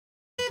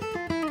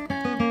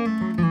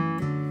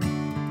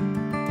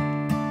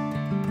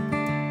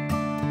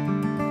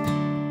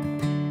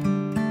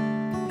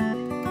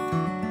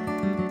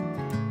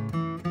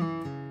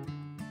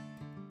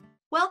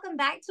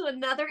back to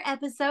another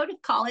episode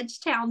of College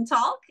Town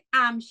Talk.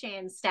 I'm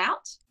Shan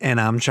Stout. And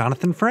I'm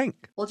Jonathan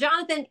Frank. Well,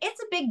 Jonathan,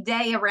 it's a big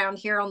day around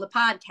here on the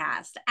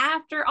podcast.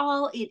 After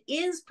all, it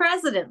is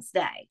President's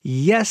Day.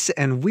 Yes,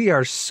 and we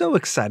are so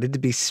excited to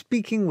be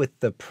speaking with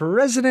the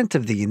President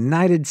of the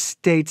United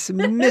States,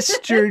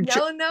 Mr.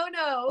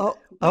 No.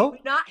 We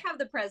do not have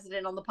the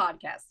President on the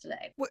podcast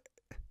today. What?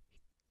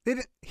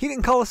 He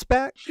didn't call us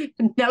back?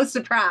 No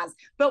surprise.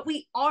 But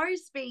we are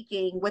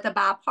speaking with a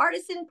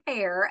bipartisan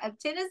pair of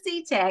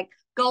Tennessee Tech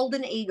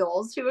Golden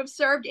Eagles who have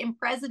served in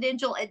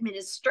presidential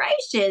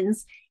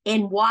administrations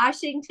in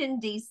Washington,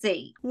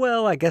 D.C.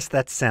 Well, I guess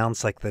that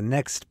sounds like the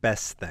next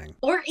best thing.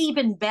 Or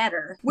even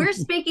better. We're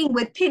speaking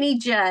with Penny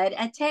Judd,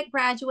 a Tech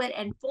graduate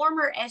and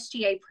former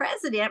SGA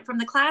President from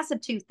the class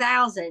of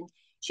 2000.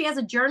 She has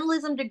a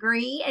journalism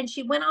degree, and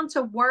she went on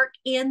to work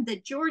in the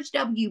George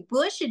W.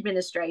 Bush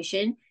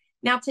administration.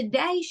 Now,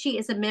 today, she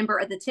is a member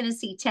of the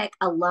Tennessee Tech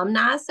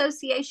Alumni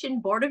Association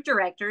Board of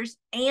Directors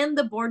and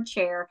the board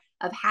chair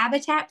of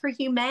Habitat for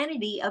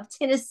Humanity of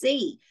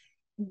Tennessee.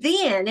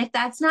 Then, if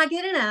that's not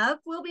good enough,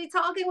 we'll be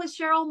talking with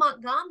Cheryl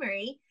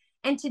Montgomery.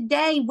 And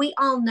today, we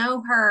all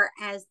know her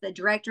as the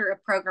Director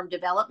of Program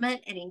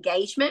Development and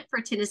Engagement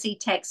for Tennessee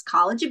Tech's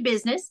College of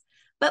Business.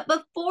 But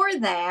before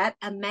that,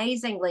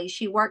 amazingly,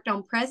 she worked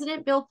on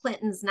President Bill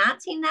Clinton's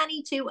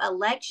 1992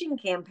 election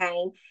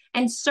campaign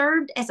and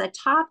served as a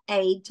top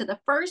aide to the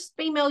first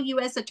female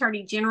U.S.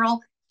 Attorney General,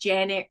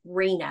 Janet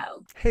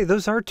Reno. Hey,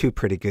 those are two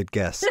pretty good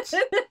guests.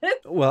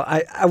 Well,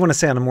 I want to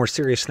say on a more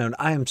serious note,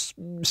 I am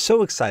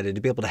so excited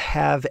to be able to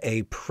have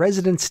a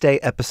President's Day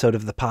episode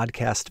of the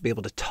podcast, to be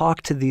able to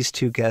talk to these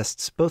two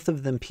guests, both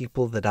of them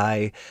people that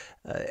I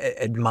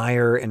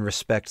admire and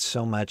respect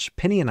so much.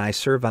 Penny and I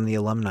serve on the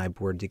alumni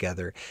board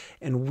together,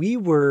 and we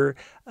were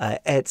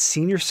at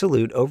Senior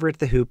Salute over at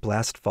the Hoop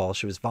last fall.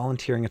 She was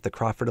volunteering at the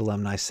Crawford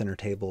Alumni Center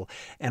table,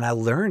 and I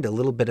learned a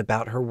little bit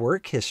about her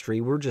work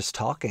history. We're just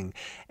talking,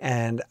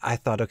 and I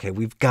thought, okay,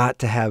 we've got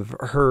to have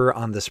her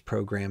on this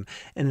program.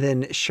 And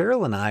then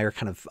Cheryl and I are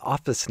kind of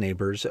office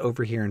neighbors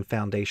over here in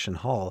Foundation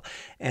Hall,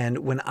 and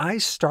when I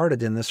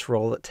started in this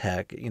role at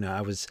Tech,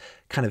 I was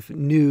kind of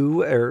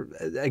new, or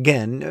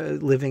again,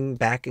 living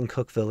back in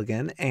Cookeville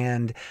again.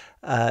 And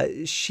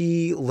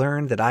she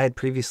learned that I had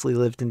previously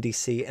lived in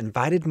D.C.,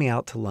 invited me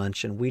out to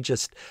lunch, and we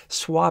just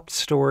swapped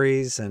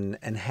stories and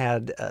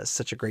had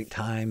such a great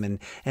time.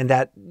 And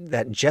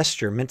that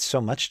gesture meant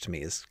so much to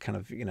me, as kind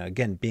of,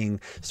 again,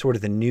 being sort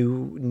of the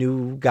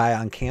new guy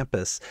on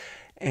campus.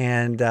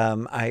 And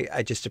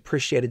I just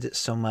appreciated it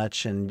so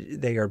much. And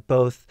they are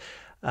both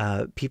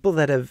people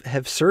that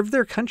have served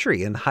their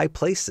country in high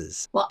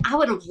places. Well, I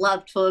would have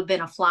loved to have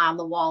been a fly on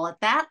the wall at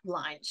that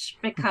lunch,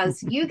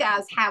 because you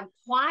guys have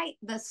quite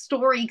the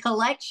story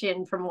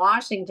collection from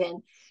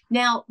Washington.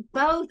 Now,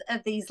 both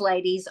of these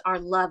ladies are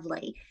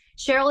lovely.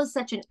 Cheryl is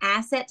such an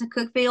asset to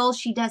Cookeville.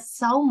 She does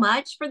so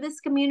much for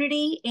this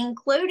community,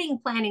 including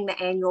planning the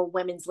annual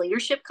Women's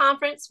Leadership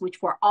Conference,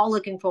 which we're all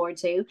looking forward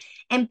to.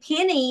 And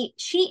Penny,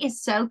 she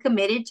is so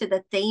committed to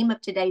the theme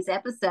of today's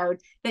episode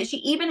that she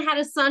even had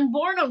a son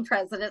born on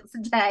President's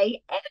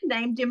Day and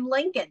named him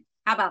Lincoln.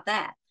 How about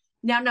that?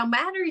 Now, no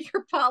matter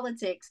your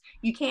politics,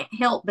 you can't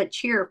help but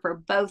cheer for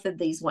both of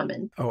these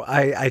women. Oh,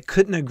 I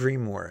couldn't agree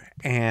more.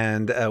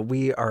 And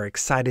we are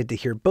excited to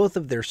hear both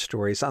of their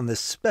stories on this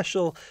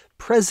special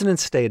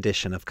President's Day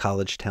edition of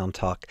College Town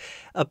Talk.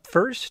 Up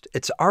first,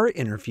 it's our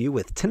interview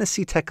with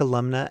Tennessee Tech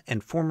alumna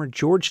and former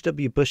George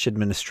W. Bush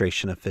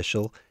administration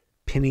official,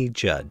 Penny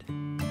Judd.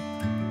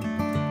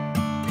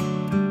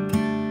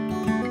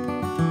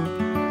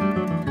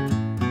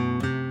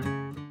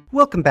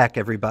 Welcome back,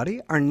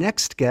 everybody. Our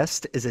next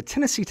guest is a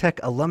Tennessee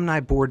Tech Alumni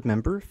Board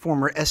member,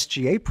 former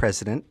SGA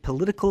President,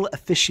 political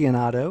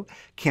aficionado,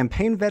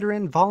 campaign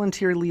veteran,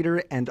 volunteer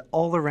leader, and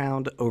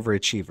all-around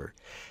overachiever.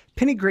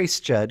 Penny Grace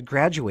Judd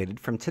graduated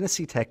from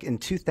Tennessee Tech in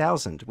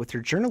 2000 with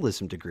her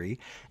journalism degree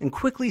and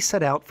quickly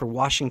set out for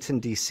Washington,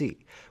 D.C.,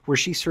 where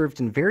she served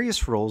in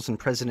various roles in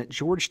President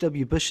George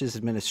W. Bush's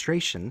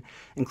administration,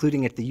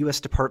 including at the U.S.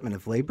 Department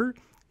of Labor,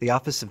 the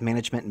Office of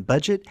Management and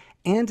Budget,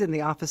 and in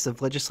the Office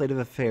of Legislative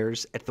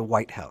Affairs at the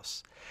White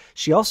House.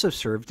 She also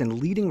served in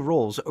leading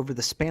roles over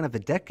the span of a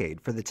decade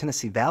for the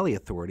Tennessee Valley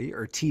Authority,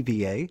 or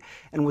TVA,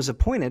 and was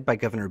appointed by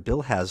Governor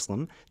Bill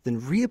Haslam,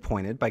 then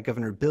reappointed by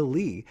Governor Bill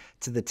Lee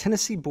to the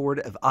Tennessee Board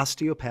of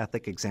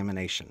Osteopathic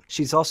Examination.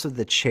 She's also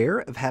the chair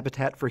of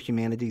Habitat for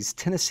Humanity's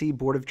Tennessee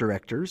Board of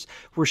Directors,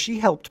 where she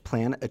helped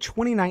plan a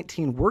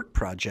 2019 work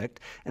project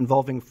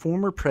involving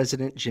former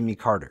President Jimmy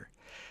Carter.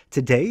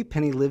 Today,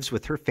 Penny lives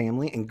with her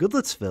family in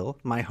Goodlettsville,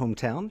 my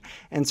hometown,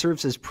 and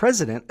serves as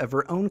president of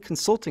her own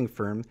consulting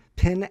firm,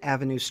 Penn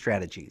Avenue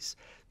Strategies.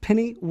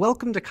 Penny,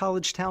 welcome to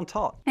College Town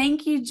Talk.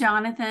 Thank you,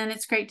 Jonathan.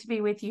 It's great to be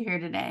with you here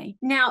today.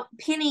 Now,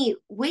 Penny,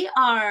 we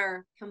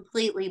are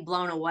completely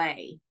blown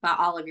away by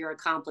all of your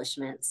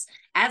accomplishments,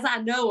 as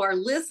I know our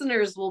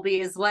listeners will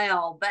be as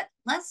well. But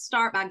let's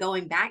start by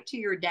going back to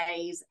your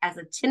days as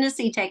a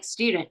Tennessee Tech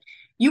student.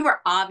 You were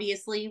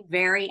obviously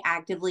very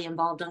actively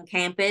involved on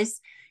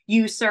campus.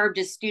 You served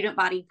as student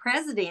body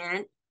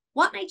president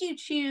What made you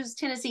choose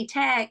Tennessee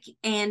Tech,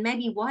 and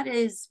maybe what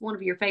is one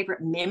of your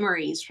favorite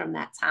memories from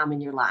that time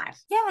in your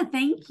life? Yeah,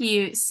 thank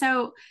you.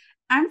 So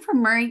I'm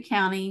from Murray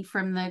County,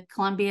 from the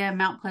Columbia,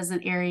 Mount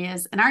Pleasant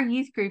areas, and our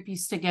youth group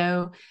used to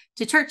go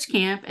to church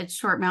camp at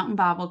Short Mountain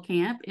Bible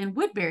Camp in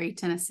Woodbury,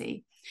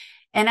 Tennessee.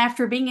 And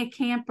after being a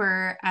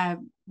camper, I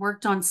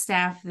worked on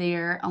staff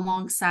there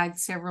alongside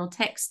several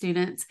tech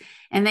students,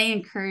 and they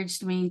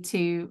encouraged me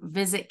to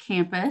visit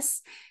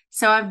campus.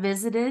 So I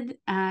visited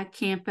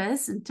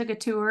campus and took a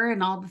tour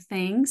and all the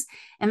things,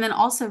 and then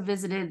also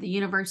visited the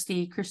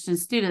University Christian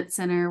Student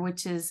Center,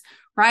 which is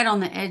right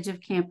on the edge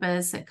of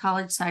campus at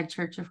College Side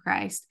Church of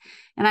Christ.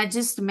 And I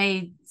just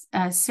made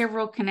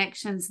several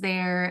connections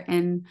there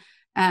and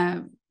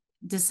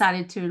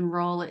decided to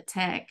enroll at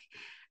Tech.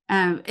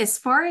 As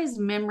far as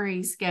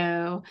memories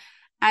go,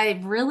 I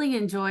really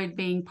enjoyed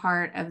being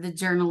part of the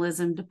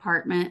journalism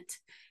department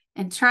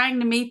and trying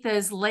to meet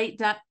those late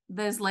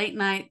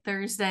night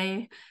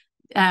Thursday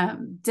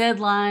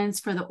deadlines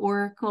for the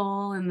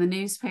Oracle and the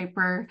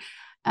newspaper,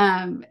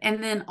 and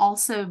then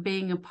also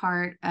being a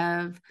part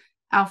of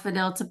Alpha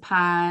Delta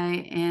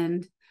Pi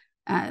and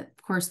of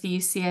course the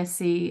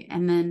UCSC,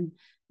 and then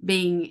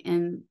being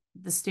in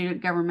the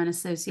Student Government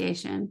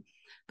Association.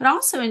 But I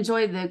also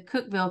enjoyed the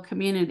Cookeville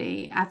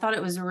community. I thought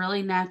it was a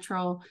really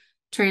natural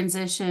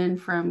transition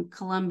from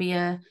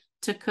Columbia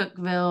to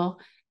Cookeville,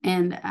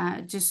 and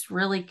just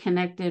really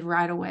connected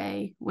right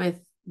away with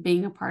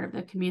being a part of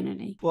the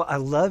community. Well, I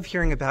love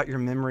hearing about your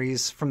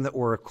memories from the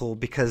Oracle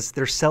because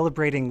they're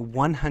celebrating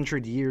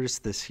 100 years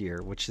this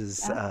year, which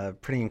is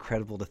pretty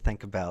incredible to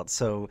think about.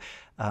 So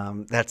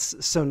that's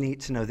so neat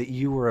to know that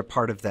you were a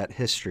part of that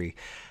history.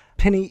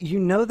 Penny, you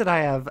know that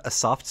I have a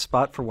soft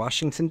spot for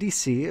Washington,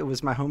 D.C. It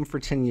was my home for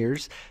 10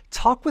 years.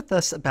 Talk with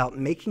us about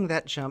making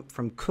that jump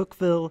from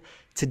Cookeville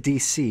to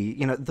D.C.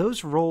 You know,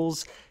 those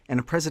roles in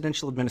a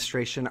presidential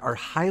administration are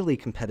highly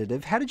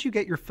competitive. How did you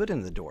get your foot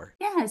in the door?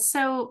 Yeah,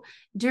 so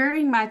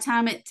during my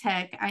time at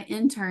Tech, I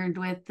interned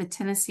with the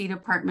Tennessee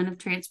Department of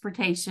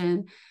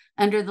Transportation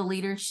under the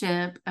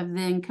leadership of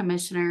then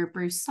Commissioner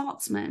Bruce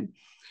Saltzman.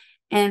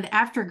 And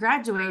after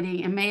graduating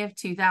in May of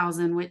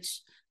 2000,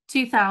 which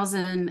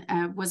 2000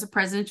 was a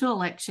presidential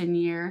election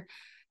year,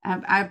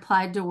 I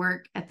applied to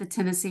work at the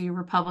Tennessee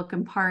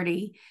Republican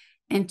Party,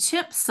 and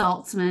Chip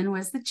Saltzman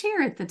was the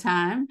chair at the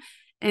time.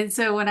 And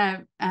so when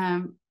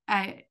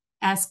I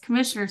asked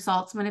Commissioner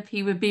Saltzman if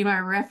he would be my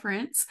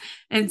reference,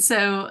 and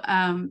so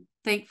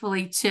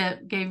thankfully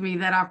Chip gave me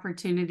that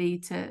opportunity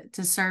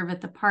to serve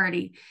at the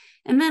party.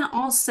 And then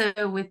also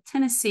with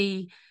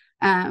Tennessee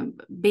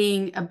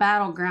being a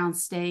battleground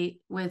state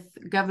with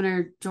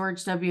Governor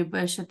George W.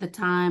 Bush at the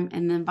time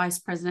and then Vice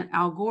President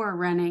Al Gore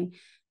running,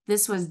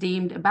 this was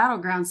deemed a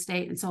battleground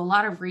state. And so a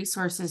lot of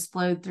resources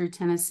flowed through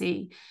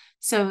Tennessee.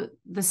 So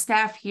the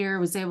staff here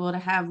was able to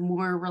have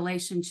more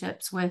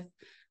relationships with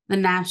the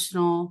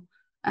national,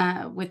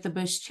 with the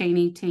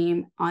Bush-Cheney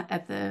team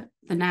at the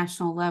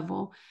national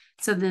level.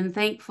 So then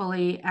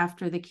thankfully,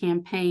 after the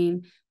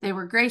campaign, they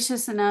were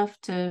gracious enough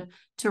to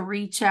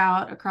reach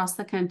out across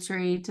the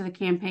country to the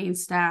campaign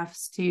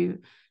staffs to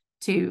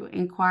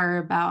inquire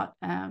about,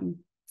 to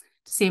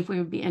see if we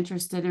would be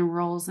interested in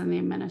roles in the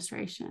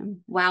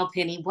administration. Wow,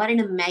 Penny, what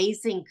an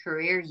amazing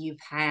career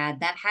you've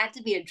had. That had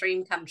to be a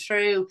dream come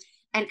true.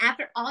 And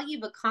after all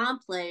you've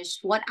accomplished,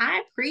 what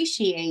I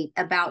appreciate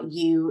about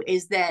you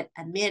is that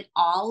amid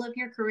all of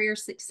your career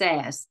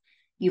success,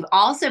 you've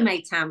also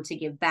made time to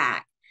give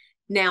back.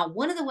 Now,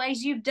 one of the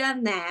ways you've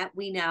done that,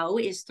 we know,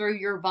 is through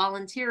your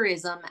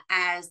volunteerism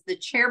as the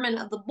chairman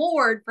of the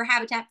board for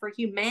Habitat for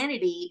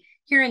Humanity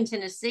here in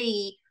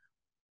Tennessee.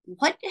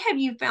 What have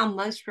you found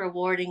most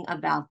rewarding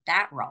about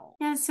that role?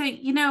 Yeah, so,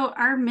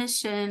 our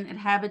mission at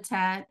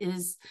Habitat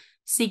is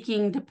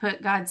seeking to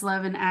put God's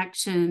love in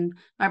action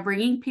by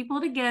bringing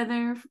people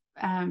together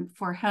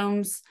for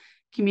homes,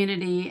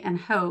 community, and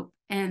hope.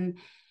 And,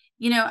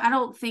 I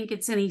don't think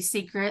it's any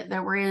secret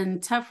that we're in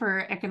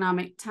tougher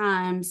economic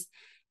times,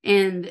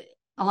 and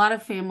a lot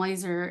of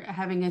families are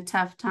having a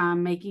tough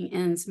time making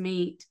ends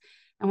meet.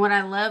 And what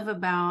I love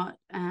about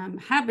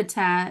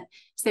Habitat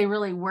is they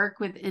really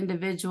work with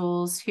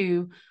individuals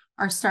who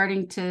are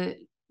starting to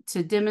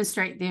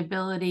demonstrate the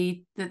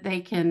ability that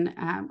they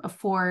can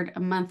afford a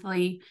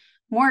monthly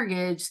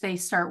mortgage. They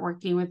start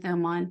working with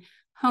them on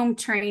home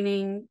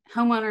training,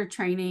 homeowner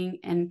training,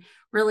 and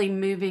really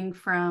moving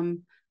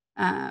from,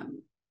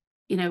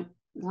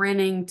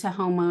 renting to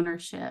home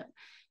ownership.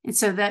 And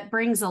so that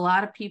brings a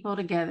lot of people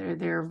together.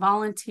 There are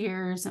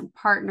volunteers and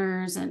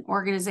partners and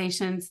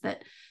organizations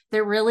that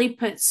really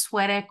put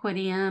sweat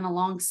equity in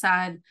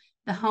alongside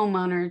the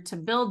homeowner to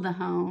build the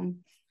home.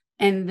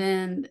 And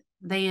then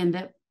they end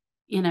up,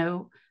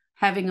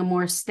 having a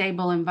more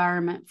stable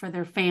environment for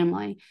their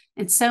family.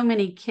 And so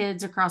many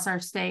kids across our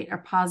state are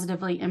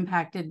positively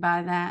impacted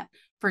by that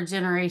for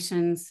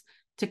generations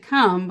to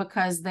come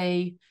because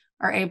they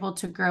are able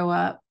to grow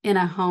up in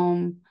a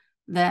home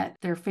that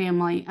their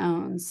family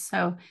owns.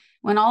 So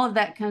when all of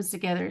that comes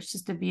together, it's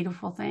just a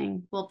beautiful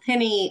thing. Well,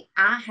 Penny,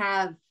 I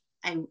have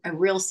a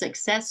real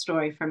success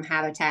story from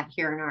Habitat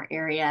here in our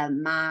area.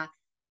 My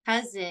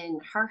cousin,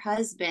 her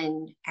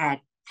husband at,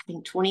 I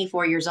think,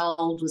 24 years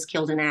old, was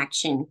killed in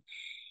action.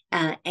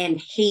 And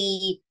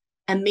he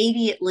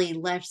immediately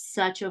left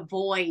such a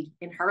void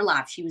in her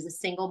life. She was a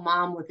single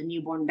mom with a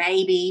newborn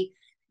baby.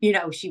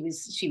 She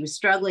was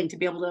struggling to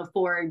be able to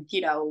afford,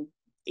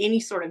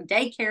 any sort of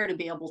daycare, to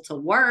be able to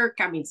work.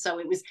 I mean, so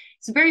it's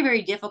very,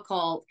 very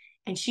difficult.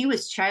 And she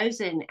was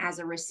chosen as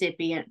a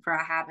recipient for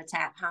a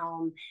Habitat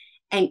home.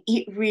 And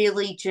it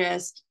really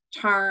just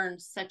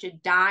turned such a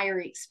dire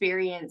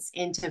experience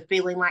into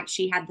feeling like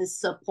she had the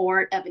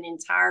support of an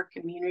entire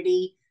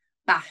community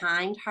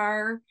behind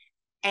her.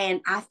 And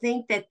I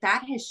think that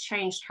has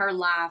changed her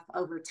life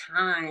over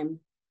time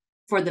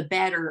for the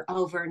better,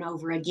 over and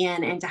over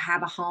again. And to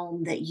have a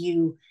home that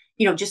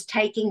just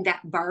taking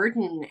that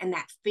burden and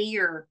that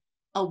fear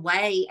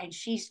away. And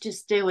she's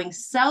just doing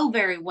so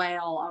very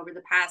well over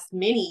the past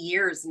many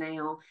years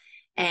now.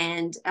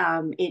 And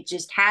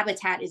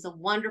Habitat is a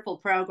wonderful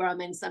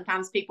program. And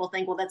sometimes people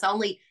think, well, that's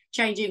only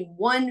changing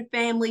one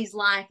family's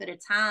life at a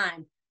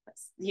time.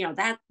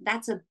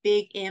 That's a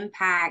big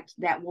impact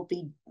that will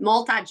be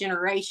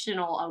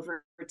multi-generational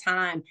over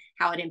time,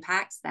 how it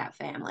impacts that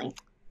family.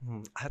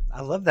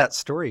 I love that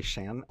story,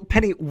 Shan.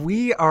 Penny,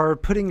 we are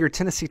putting your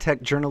Tennessee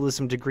Tech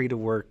journalism degree to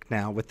work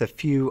now with a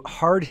few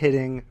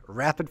hard-hitting,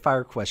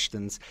 rapid-fire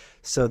questions.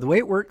 So the way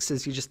it works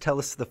is you just tell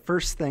us the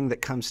first thing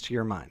that comes to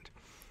your mind.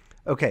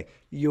 Okay,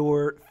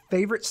 your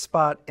favorite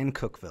spot in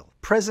Cookeville,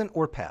 present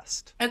or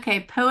past? Okay,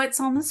 Poets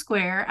on the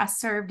Square. I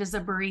served as a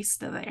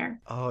barista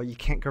there. Oh, you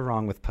can't go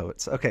wrong with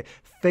Poets. Okay,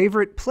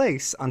 favorite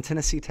place on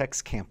Tennessee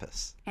Tech's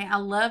campus? Okay, I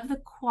love the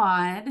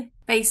quad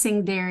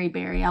facing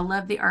Derryberry. I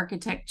love the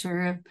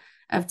architecture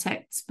of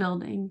Tech's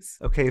buildings.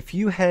 Okay, if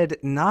you had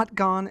not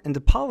gone into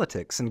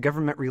politics and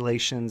government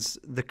relations,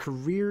 the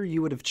career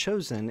you would have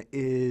chosen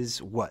is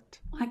what?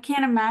 I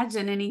can't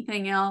imagine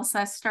anything else.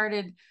 I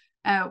started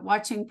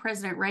watching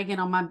President Reagan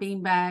on my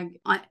beanbag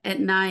at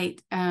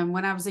night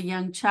when I was a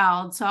young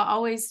child. So I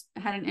always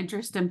had an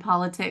interest in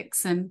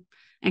politics and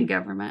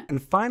government. And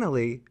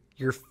finally,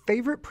 your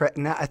favorite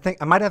now I think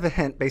I might have a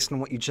hint based on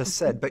what you just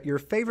said, but your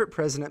favorite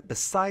president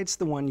besides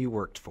the one you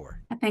worked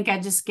for? I think I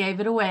just gave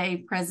it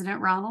away,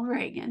 President Ronald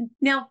Reagan.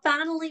 Now,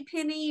 finally,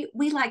 Penny,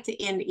 we like to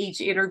end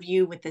each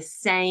interview with the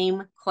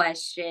same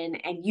question.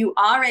 And you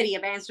already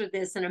have answered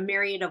this in a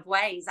myriad of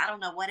ways. I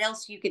don't know what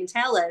else you can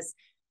tell us.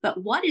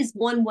 But what is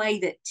one way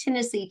that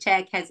Tennessee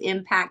Tech has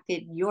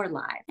impacted your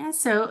life? Yeah,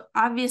 so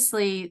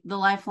obviously the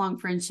lifelong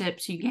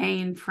friendships you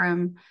gain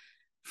from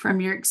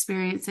your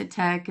experience at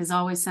Tech is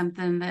always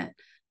something that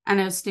I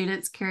know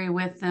students carry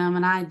with them,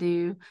 and I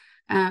do.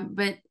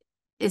 But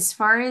as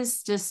far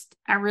as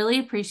I really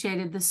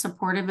appreciated the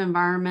supportive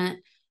environment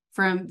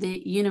from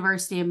the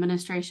university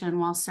administration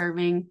while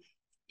serving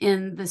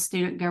in the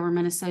Student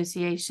Government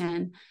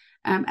Association.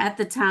 At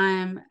the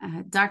time,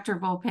 Dr.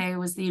 Volpe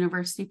was the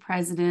university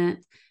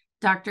president,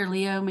 Dr.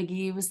 Leo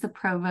McGee was the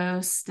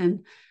provost,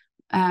 and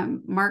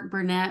Mark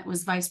Burnett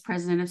was vice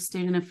president of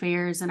student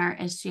affairs and our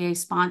SGA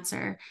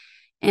sponsor.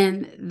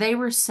 And they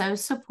were so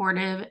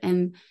supportive,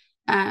 and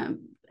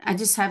I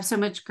just have so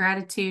much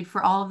gratitude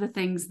for all of the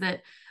things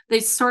that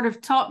they sort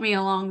of taught me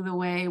along the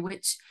way,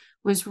 which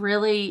was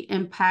really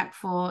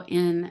impactful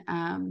in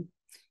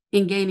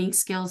gaining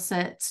skill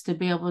sets to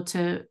be able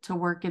to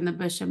work in the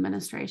Bush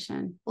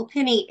administration. Well,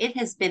 Penny, it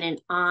has been an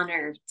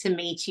honor to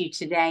meet you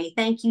today.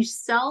 Thank you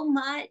so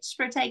much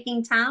for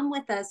taking time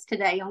with us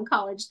today on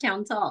College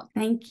Town Talk.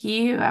 Thank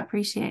you. I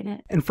appreciate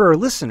it. And for our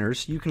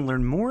listeners, you can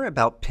learn more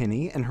about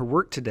Penny and her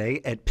work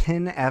today at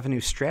Penn Avenue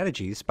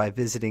Strategies by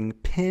visiting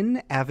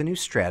Penn Avenue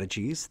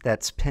Strategies.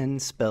 That's Penn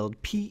spelled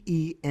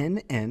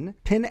Penn,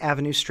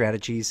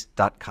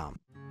 pennavenuestrategies.com.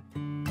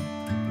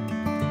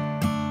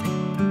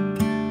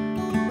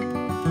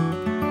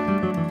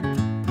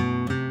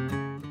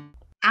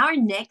 Our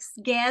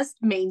next guest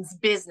means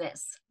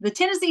business, the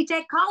Tennessee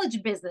Tech College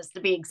of Business, to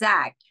be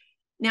exact.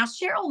 Now,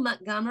 Cheryl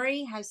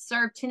Montgomery has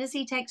served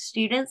Tennessee Tech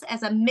students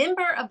as a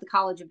member of the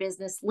College of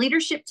Business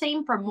leadership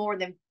team for more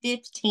than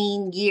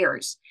 15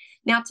 years.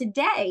 Now,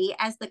 today,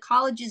 as the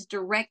college's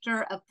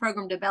Director of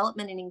Program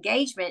Development and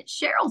Engagement,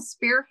 Cheryl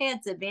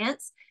spearheads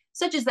events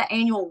such as the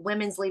annual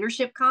Women's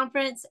Leadership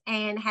Conference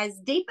and has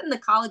deepened the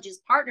college's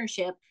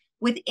partnership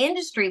with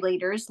industry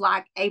leaders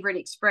like Averitt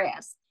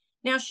Express.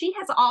 Now, she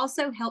has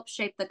also helped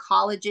shape the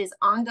college's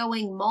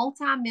ongoing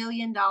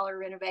multi-million-dollar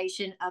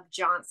renovation of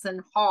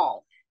Johnson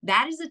Hall.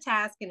 That is a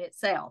task in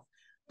itself.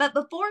 But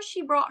before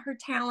she brought her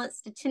talents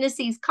to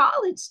Tennessee's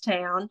college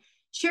town,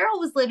 Cheryl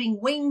was living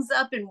wings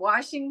up in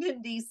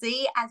Washington,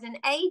 D.C. as an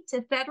aide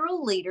to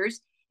federal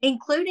leaders,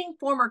 including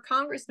former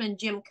Congressman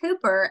Jim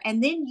Cooper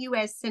and then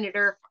U.S.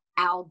 Senator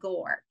Al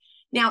Gore.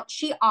 Now,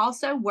 she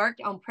also worked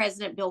on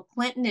President Bill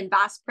Clinton and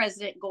Vice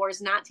President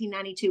Gore's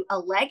 1992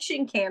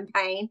 election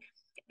campaign.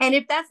 And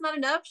if that's not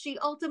enough, she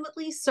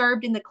ultimately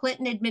served in the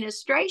Clinton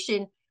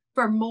administration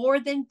for more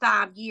than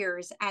 5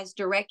 years as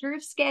Director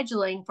of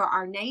Scheduling for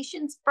our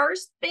nation's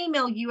first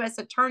female U.S.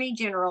 Attorney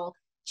General,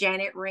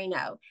 Janet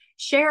Reno.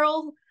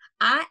 Cheryl,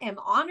 I am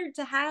honored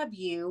to have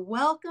you.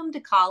 Welcome to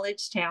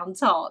College Town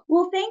Talk.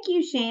 Well, thank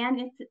you,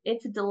 Shan.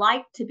 It's a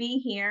delight to be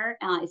here,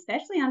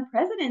 especially on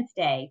President's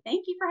Day.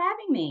 Thank you for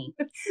having me.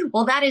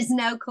 Well, that is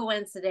no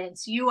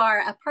coincidence. You are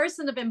a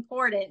person of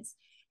importance,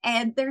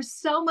 and there's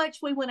so much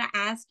we want to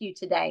ask you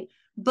today.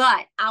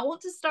 But I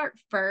want to start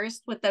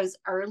first with those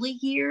early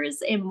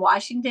years in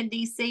Washington,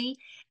 D.C.,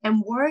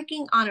 and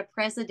working on a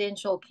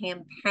presidential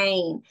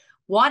campaign.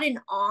 What an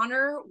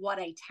honor, what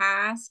a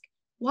task.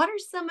 What are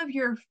some of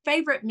your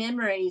favorite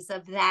memories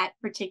of that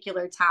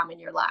particular time in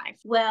your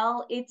life?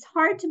 Well, it's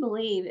hard to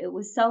believe it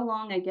was so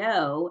long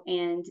ago.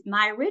 And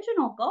my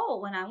original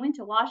goal when I went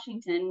to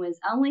Washington was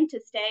only to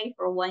stay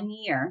for 1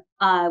 year,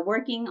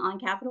 working on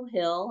Capitol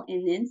Hill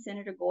and then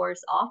Senator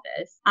Gore's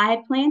office. I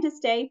had planned to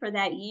stay for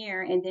that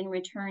year and then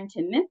return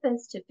to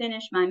Memphis to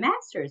finish my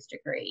master's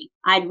degree.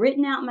 I'd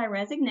written out my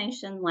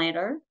resignation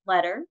letter,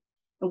 and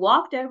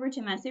walked over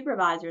to my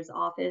supervisor's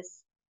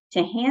office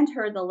to hand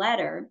her the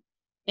letter.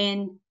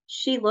 And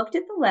she looked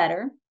at the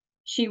letter,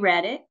 she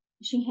read it,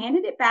 she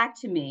handed it back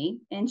to me,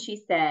 and she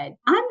said,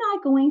 "I'm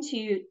not going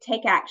to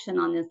take action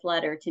on this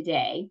letter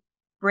today.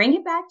 Bring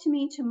it back to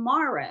me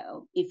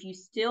tomorrow if you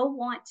still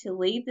want to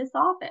leave this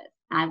office."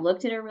 I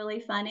looked at her really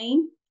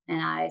funny and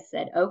I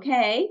said,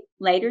 "Okay."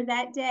 Later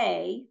that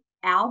day,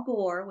 Al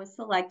Gore was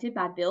selected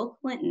by Bill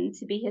Clinton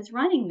to be his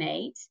running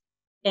mate.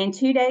 And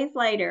 2 days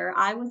later,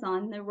 I was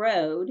on the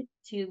road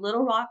to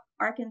Little Rock,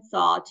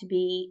 Arkansas to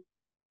be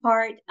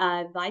part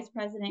of Vice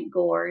President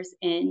Gore's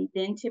and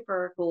then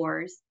Tipper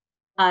Gore's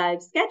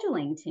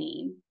scheduling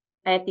team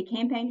at the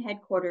campaign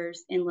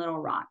headquarters in Little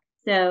Rock.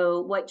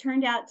 So what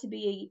turned out to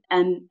be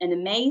an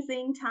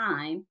amazing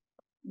time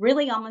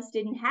really almost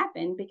didn't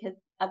happen because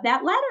of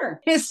that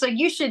letter. So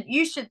you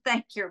should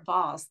thank your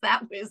boss.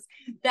 That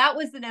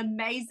was an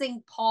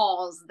amazing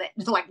pause. That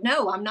like,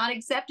 no, I'm not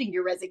accepting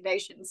your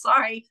resignation.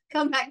 Sorry,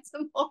 come back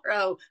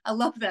tomorrow. I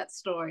love that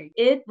story.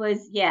 It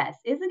was, yes.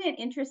 Isn't it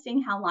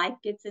interesting how life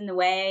gets in the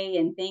way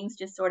and things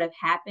just sort of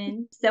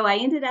happen? So I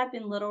ended up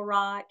in Little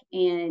Rock,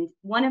 and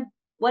one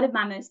of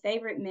my most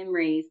favorite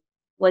memories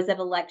was of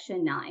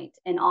election night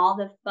and all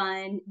the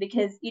fun,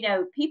 because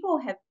people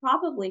have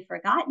probably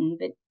forgotten,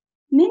 but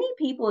many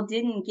people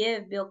didn't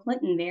give Bill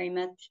Clinton very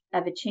much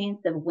of a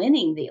chance of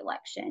winning the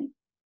election.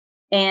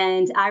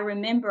 And I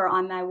remember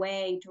on my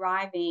way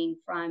driving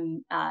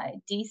from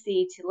DC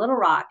to Little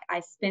Rock, I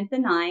spent the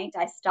night.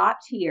 I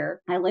stopped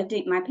here.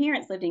 My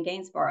parents lived in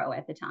Gainsboro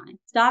at the time.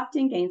 Stopped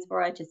in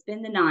Gainsboro to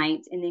spend the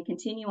night and then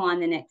continue on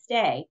the next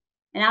day.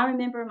 And I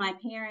remember my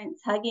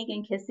parents hugging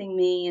and kissing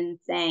me and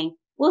saying,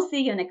 "We'll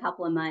see you in a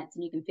couple of months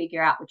and you can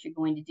figure out what you're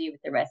going to do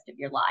with the rest of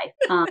your life."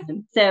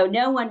 So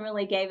no one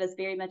really gave us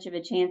very much of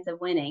a chance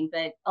of winning,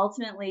 but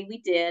ultimately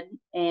we did.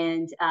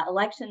 And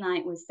election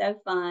night was so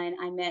fun.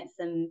 I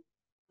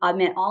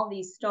met all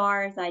these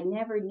stars I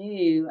never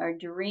knew or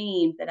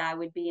dreamed that I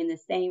would be in the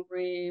same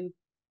room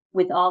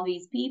with all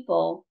these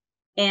people.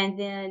 And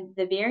then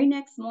the very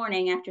next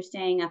morning, after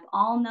staying up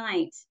all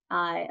night,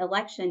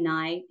 election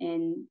night,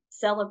 and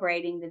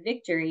celebrating the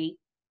victory,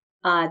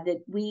 that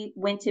we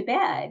went to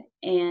bed.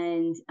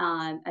 And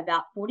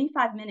about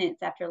 45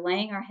 minutes after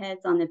laying our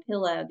heads on the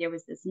pillow, there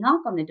was this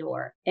knock on the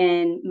door.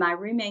 And my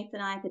roommates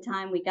and I at the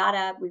time, we got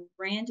up, we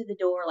ran to the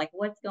door, like,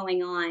 what's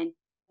going on?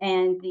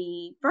 And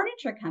the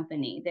furniture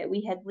company that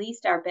we had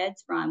leased our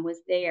beds from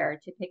was there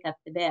to pick up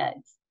the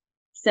beds.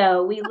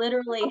 So we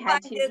literally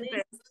had to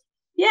leave.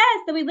 Yes,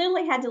 so we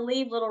literally had to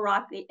leave Little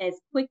Rock as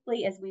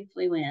quickly as we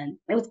flew in.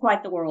 It was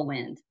quite the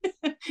whirlwind.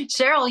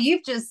 Cheryl,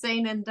 you've just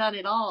seen and done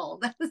it all.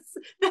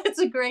 That's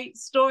a great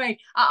story.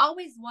 I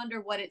always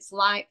wonder what it's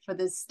like for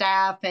the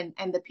staff and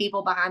the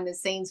people behind the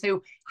scenes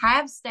who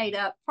have stayed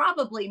up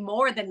probably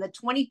more than the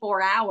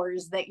 24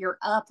 hours that you're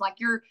up. Like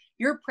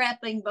you're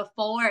prepping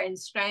before and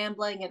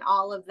scrambling and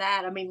all of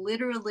that. I mean,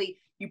 literally,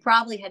 you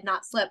probably had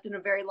not slept in a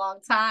very long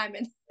time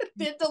and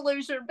then to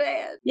lose your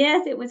bed.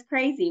 Yes, it was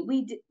crazy.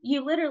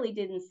 You literally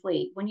didn't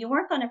sleep. When you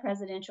work on a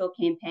presidential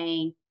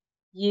campaign,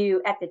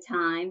 at the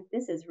time,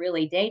 this is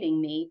really dating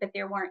me, but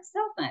there weren't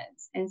cell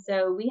phones. And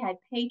so we had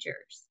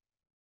pagers,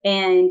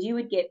 and you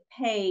would get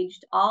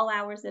paged all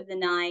hours of the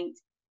night.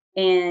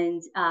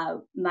 And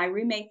my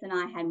roommates and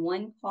I had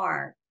one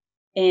car.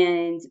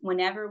 And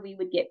whenever we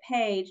would get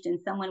paged and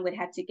someone would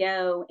have to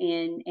go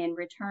and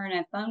return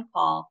a phone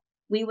call,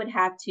 we would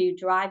have to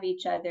drive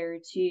each other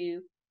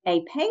to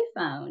a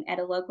payphone at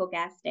a local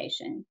gas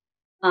station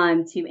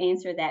to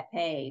answer that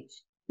page.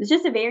 It was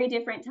just a very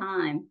different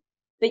time.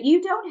 But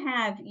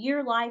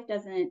your life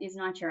is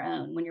not your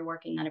own when you're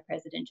working on a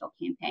presidential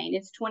campaign.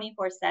 It's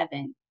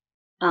 24/7.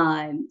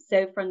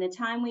 So from the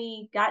time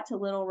we got to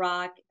Little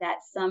Rock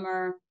that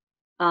summer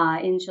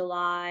in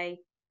July,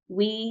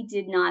 we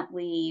did not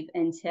leave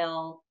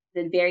until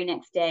the very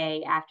next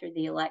day after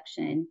the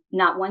election.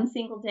 Not one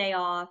single day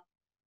off.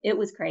 It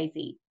was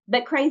crazy,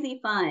 but crazy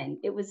fun.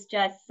 It was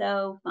just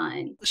so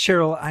fun.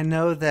 Cheryl, I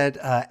know that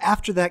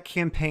after that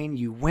campaign,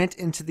 you went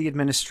into the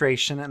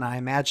administration, and I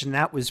imagine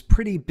that was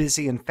pretty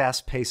busy and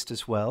fast-paced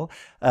as well.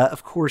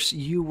 Of course,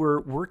 you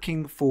were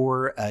working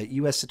for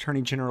U.S.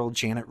 Attorney General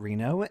Janet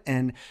Reno,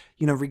 and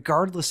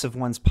regardless of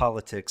one's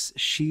politics,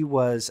 she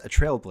was a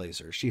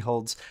trailblazer. She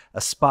holds a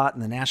spot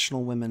in the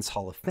National Women's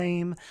Hall of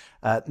Fame.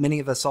 Many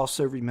of us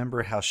also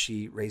remember how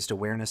she raised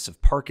awareness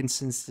of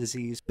Parkinson's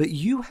disease. But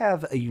you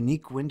have a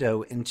unique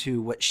window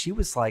into what she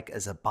was like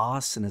as a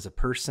boss and as a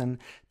person.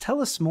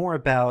 Tell us more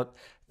about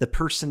the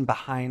person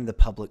behind the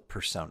public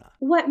persona.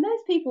 What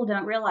most people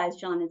don't realize,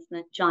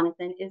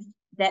 Jonathan, is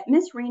that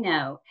Miss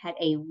Reno had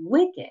a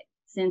wicked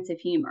sense of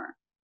humor.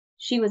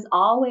 She was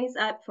always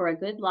up for a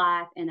good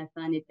laugh and a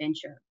fun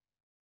adventure.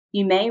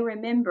 You may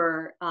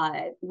remember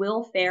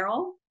Will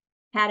Ferrell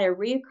had a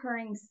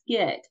reoccurring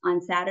skit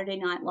on Saturday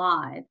Night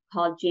Live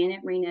called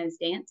Janet Reno's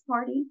Dance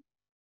Party.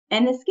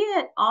 And the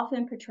skit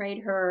often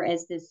portrayed her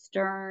as this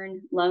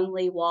stern,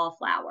 lonely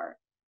wallflower.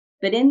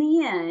 But in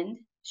the end,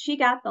 she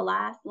got the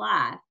last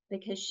laugh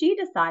because she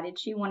decided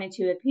she wanted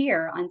to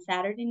appear on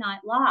Saturday Night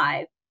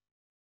Live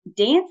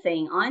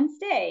dancing on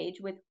stage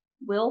with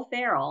Will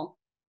Ferrell.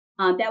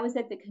 That was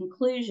at the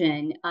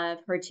conclusion of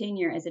her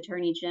tenure as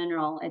Attorney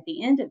General at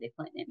the end of the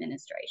Clinton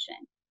administration.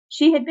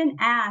 She had been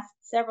asked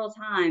several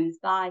times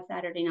by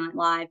Saturday Night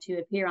Live to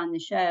appear on the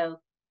show,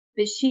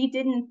 but she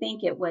didn't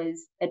think it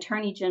was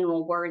Attorney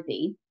General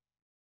worthy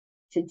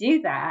to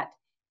do that.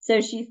 So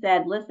she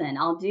said, listen,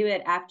 I'll do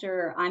it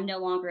after I'm no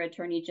longer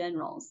Attorney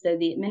General. So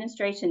the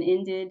administration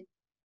ended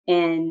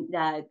and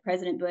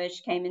President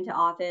Bush came into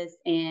office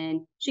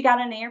and she got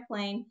on an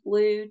airplane,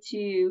 flew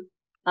to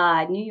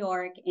New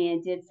York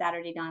and did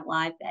Saturday Night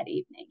Live that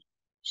evening.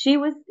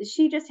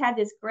 She just had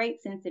this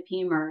great sense of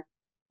humor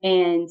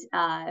and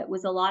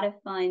was a lot of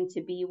fun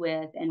to be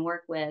with and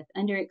work with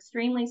under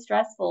extremely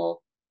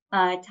stressful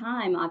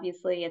time,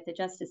 obviously, at the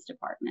Justice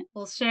Department.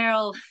 Well,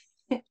 Cheryl,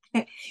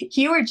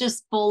 you are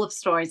just full of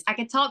stories. I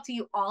could talk to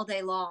you all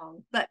day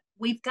long, but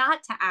we've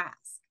got to ask,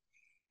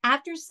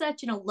 after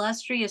such an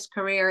illustrious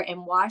career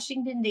in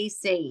Washington,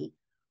 D.C.,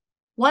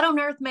 what on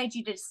earth made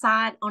you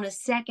decide on a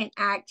second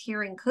act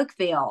here in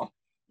Cookeville?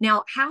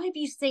 Now, how have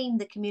you seen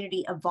the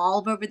community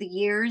evolve over the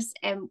years?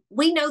 And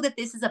we know that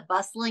this is a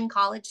bustling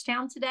college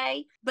town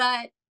today,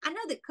 but I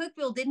know that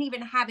Cookeville didn't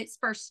even have its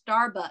first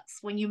Starbucks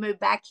when you moved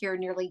back here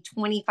nearly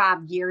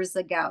 25 years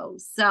ago.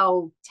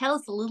 So tell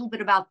us a little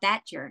bit about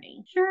that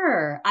journey.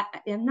 Sure.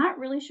 I'm not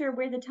really sure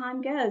where the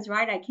time goes,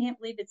 right? I can't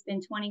believe it's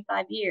been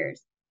 25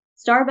 years.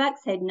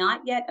 Starbucks had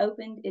not yet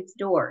opened its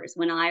doors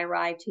when I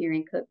arrived here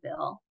in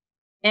Cookeville.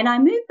 And I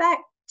moved back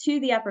to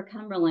the Upper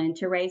Cumberland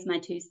to raise my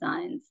two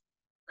sons.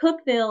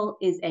 Cookeville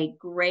is a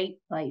great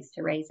place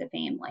to raise a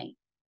family.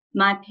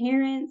 My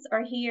parents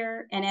are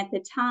here, and at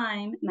the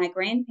time, my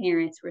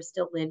grandparents were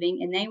still living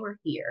and they were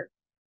here.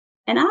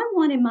 And I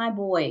wanted my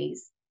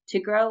boys to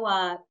grow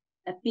up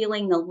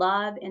feeling the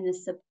love and the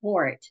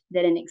support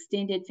that an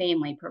extended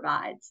family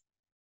provides.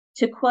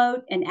 To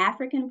quote an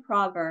African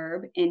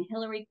proverb in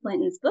Hillary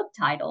Clinton's book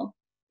title,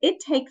 it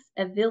takes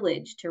a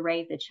village to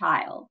raise a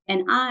child.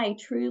 And I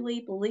truly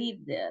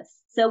believe this.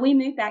 So we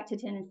moved back to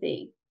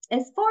Tennessee.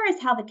 As far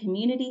as how the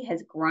community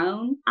has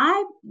grown,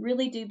 I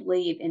really do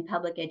believe in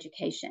public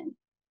education.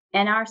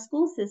 And our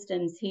school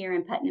systems here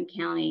in Putnam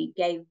County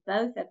gave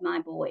both of my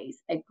boys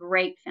a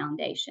great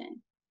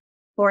foundation.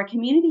 For a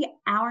community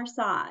our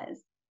size,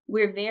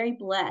 we're very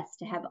blessed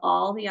to have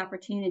all the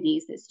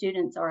opportunities that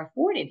students are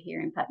afforded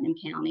here in Putnam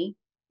County.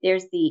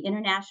 There's the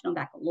International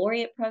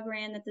Baccalaureate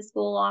program that the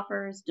school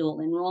offers, dual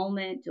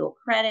enrollment, dual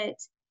credit,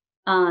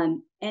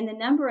 and the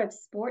number of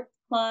sports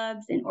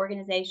clubs and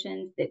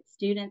organizations that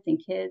students and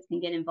kids can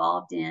get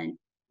involved in.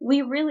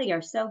 We really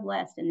are so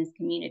blessed in this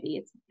community.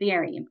 It's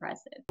very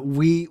impressive.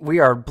 We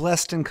are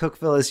blessed in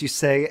Cookeville, as you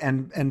say,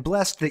 and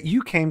blessed that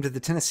you came to the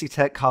Tennessee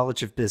Tech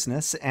College of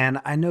Business. And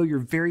I know you're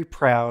very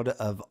proud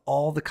of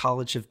all the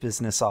College of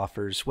Business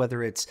offers,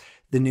 whether it's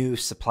the new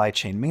supply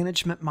chain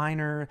management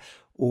minor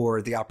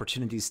or the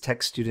opportunities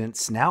tech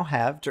students now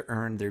have to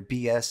earn their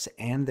BS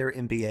and their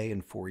MBA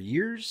in 4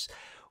 years,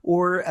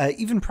 or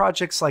even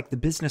projects like the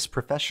Business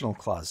Professional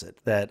Closet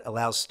that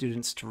allows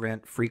students to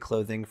rent free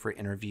clothing for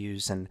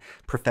interviews and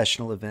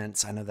professional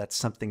events. I know that's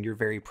something you're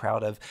very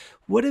proud of.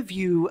 What have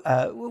you?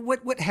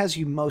 What has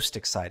you most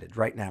excited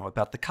right now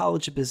about the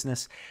College of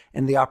Business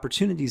and the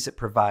opportunities it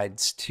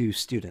provides to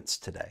students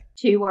today?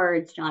 2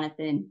 words,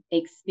 Jonathan: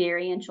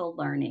 experiential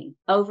learning.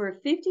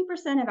 Over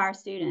 50% of our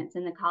students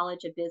in the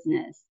College of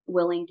Business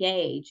will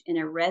engage in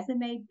a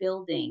resume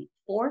building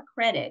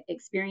 4-credit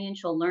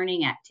experiential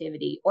learning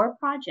activity or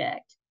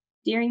project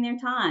during their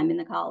time in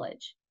the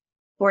college.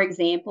 For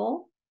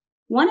example,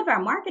 one of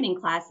our marketing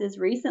classes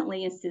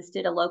recently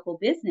assisted a local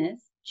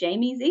business,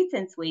 Jamie's Eats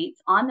and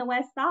Sweets, on the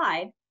West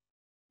Side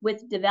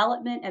with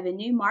development of a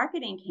new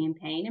marketing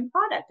campaign and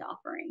product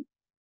offering.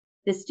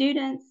 The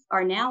students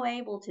are now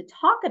able to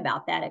talk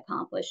about that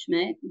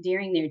accomplishment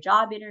during their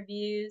job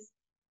interviews,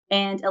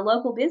 and a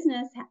local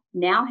business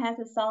now has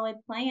a solid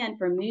plan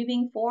for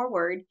moving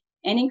forward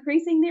and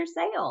increasing their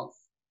sales.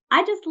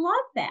 I just love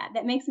that.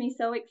 That makes me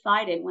so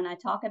excited when I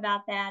talk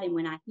about that and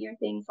when I hear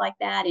things like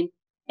that and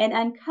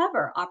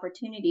uncover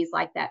opportunities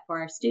like that for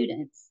our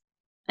students.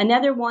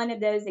 Another one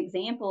of those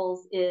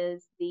examples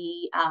is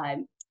the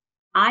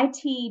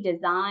IT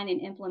design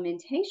and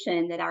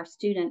implementation that our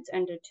students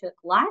undertook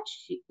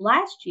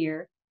last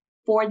year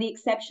for the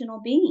exceptional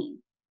being.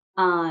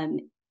 Um,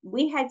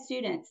 we had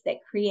students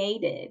that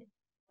created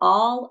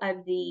all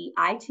of the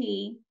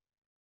IT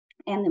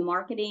and the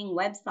marketing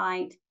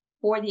website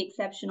for the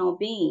exceptional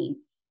being.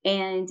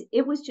 And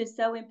it was just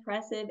so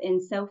impressive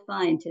and so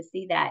fun to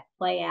see that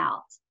play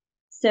out.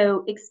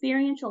 So,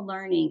 experiential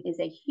learning is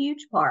a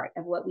huge part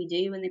of what we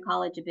do in the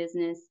College of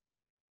Business.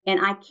 And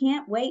I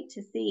can't wait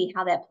to see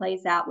how that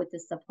plays out with the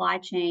supply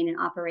chain and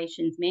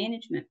operations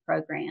management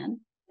program.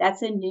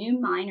 That's a new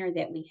minor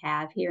that we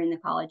have here in the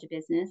College of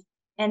Business.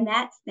 And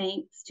that's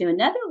thanks to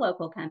another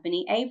local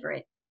company,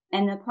 Averett,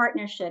 and the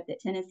partnership that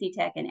Tennessee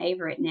Tech and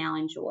Averett now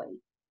enjoy.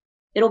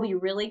 It'll be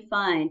really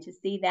fun to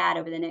see that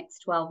over the next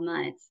 12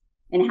 months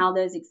and how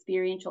those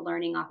experiential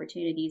learning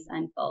opportunities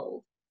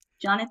unfold.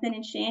 Jonathan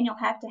and Shan, you'll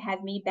have to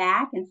have me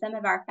back and some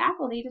of our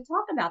faculty to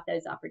talk about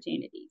those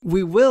opportunities.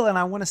 We will, and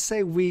I want to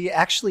say we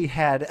actually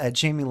had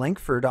Jamie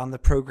Langford on the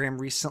program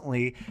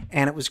recently,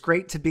 and it was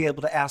great to be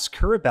able to ask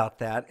her about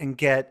that and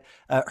get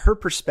her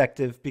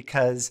perspective,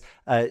 because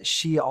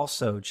she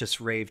also just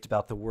raved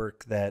about the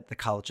work that the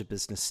College of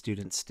Business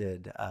students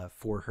did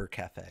for her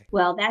cafe.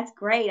 Well, that's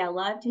great. I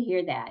love to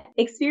hear that.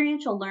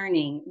 Experiential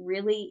learning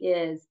really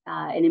is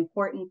an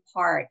important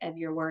part of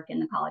your work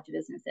in the College of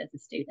Business as a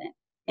student.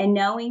 And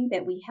knowing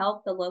that we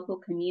help the local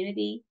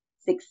community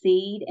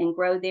succeed and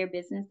grow their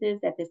businesses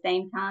at the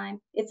same time,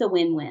 it's a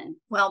win-win.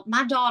 Well,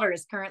 my daughter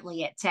is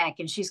currently at Tech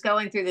and she's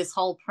going through this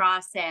whole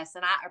process.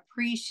 And I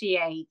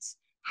appreciate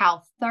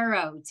how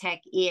thorough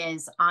Tech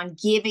is on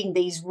giving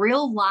these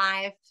real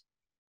life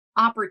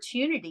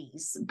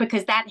opportunities,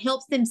 because that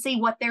helps them see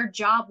what their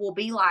job will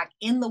be like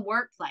in the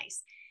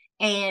workplace.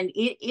 And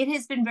it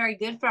has been very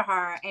good for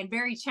her and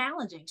very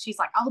challenging. She's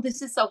like, oh,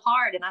 this is so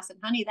hard. And I said,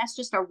 honey, that's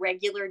just a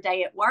regular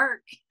day at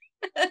work.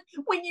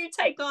 When you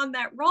take on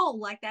that role,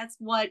 like that's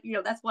what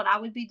I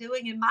would be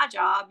doing in my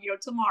job,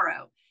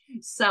 tomorrow.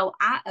 So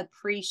I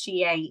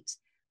appreciate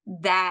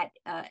that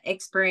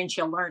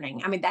experiential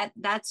learning. I mean,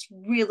 that's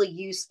really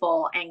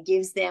useful and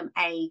gives them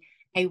a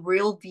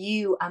real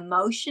view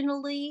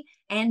emotionally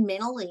and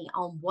mentally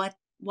on what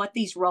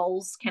these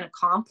roles can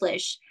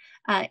accomplish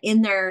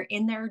in their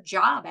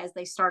job as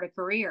they start a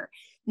career.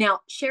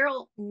 Now,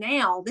 Cheryl,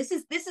 this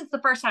is the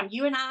first time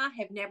you and I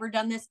have never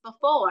done this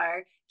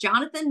before.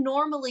 Jonathan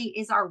normally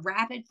is our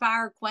rapid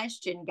fire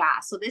question guy.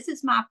 So this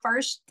is my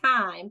first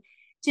time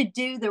to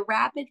do the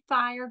rapid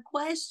fire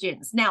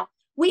questions. Now,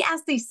 we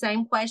asked these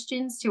same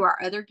questions to our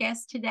other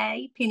guest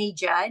today, Penny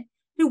Judd,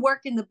 who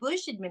worked in the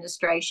Bush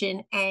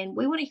administration, and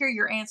we want to hear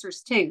your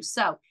answers too.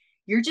 So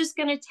you're just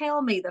going to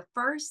tell me the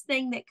first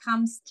thing that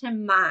comes to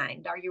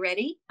mind. Are you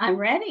ready? I'm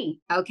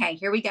ready. Okay,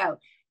 here we go.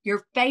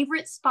 Your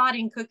favorite spot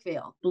in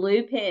Cookeville?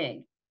 Blue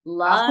Pig.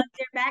 Love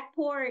their back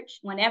porch.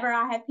 Whenever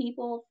I have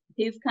people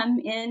who've come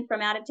in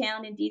from out of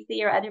town in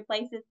DC or other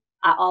places,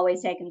 I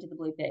always take them to the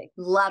Blue Pig.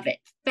 Love it.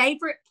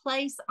 Favorite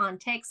place on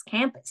Tech's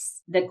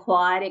campus? The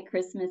quad at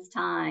Christmas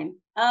time.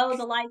 Oh,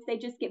 the lights, they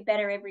just get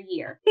better every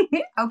year.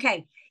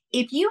 Okay.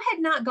 If you had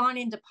not gone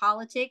into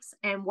politics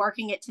and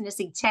working at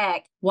Tennessee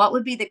Tech, what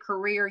would be the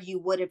career you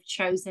would have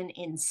chosen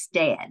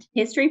instead?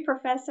 History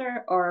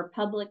professor or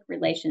public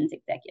relations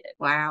executive.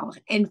 Wow.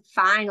 And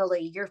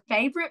finally, your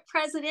favorite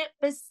president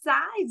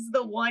besides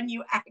the one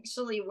you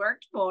actually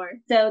worked for?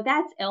 So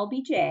that's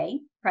LBJ,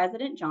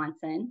 President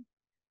Johnson.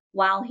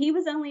 While he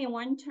was only a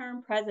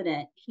one-term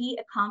president, he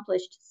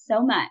accomplished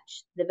so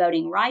much. The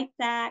Voting Rights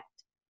Act,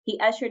 he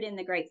ushered in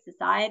the Great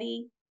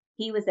Society.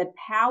 He was a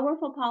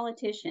powerful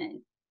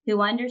politician who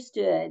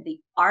understood the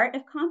art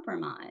of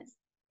compromise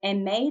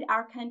and made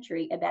our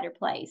country a better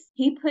place.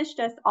 He pushed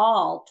us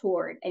all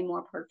toward a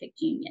more perfect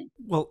union.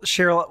 Well,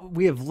 Cheryl,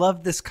 we have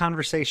loved this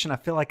conversation. I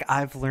feel like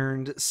I've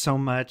learned so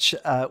much.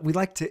 We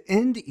like to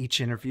end each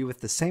interview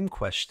with the same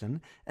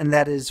question, and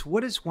that is,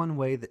 what is one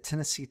way that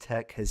Tennessee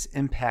Tech has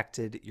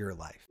impacted your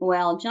life?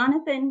 Well,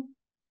 Jonathan,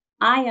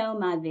 I owe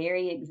my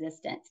very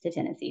existence to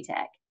Tennessee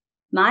Tech.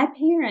 My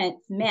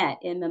parents met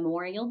in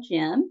Memorial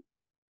Gym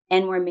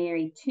and were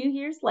married 2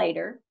 years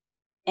later.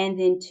 And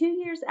then 2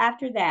 years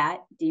after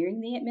that,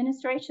 during the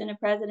administration of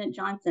President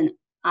Johnson,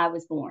 I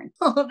was born.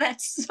 Oh,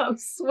 that's so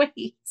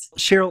sweet.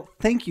 Cheryl,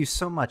 thank you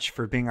so much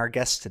for being our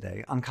guest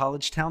today on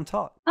College Town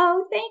Talk.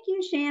 Oh, thank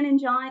you, Shan and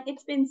John.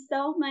 It's been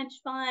so much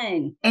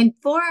fun. And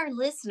for our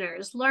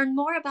listeners, learn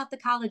more about the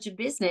College of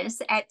Business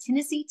at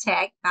Tennessee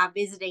Tech by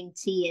visiting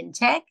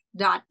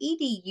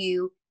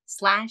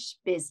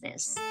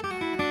tntech.edu/business.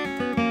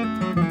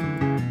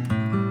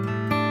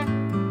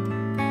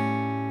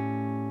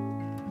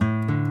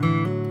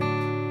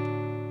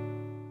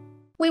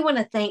 We want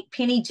to thank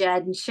Penny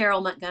Judd and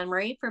Cheryl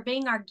Montgomery for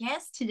being our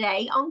guests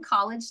today on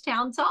College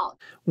Town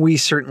Talk. We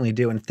certainly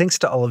do. And thanks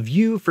to all of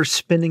you for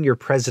spending your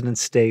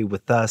President's Day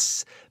with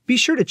us. Be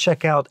sure to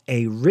check out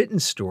a written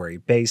story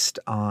based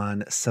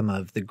on some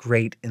of the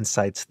great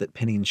insights that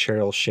Penny and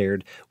Cheryl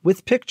shared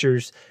with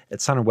pictures.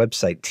 It's on our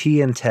website,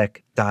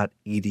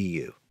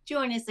 tntech.edu.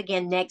 Join us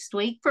again next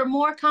week for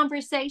more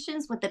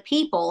conversations with the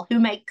people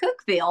who make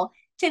Cookeville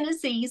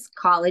Tennessee's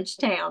college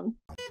town.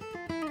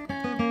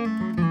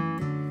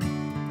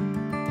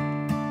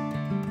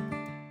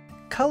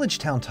 College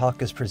Town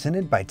Talk is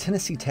presented by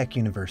Tennessee Tech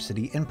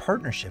University in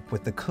partnership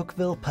with the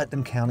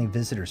Cookeville-Putnam County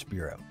Visitors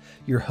Bureau.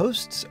 Your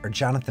hosts are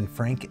Jonathan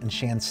Frank and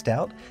Shan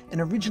Stout,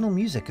 and original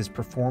music is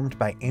performed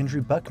by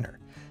Andrew Buckner.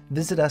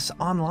 Visit us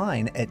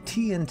online at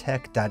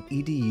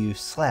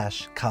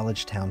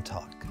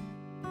tntech.edu/collegetowntalk.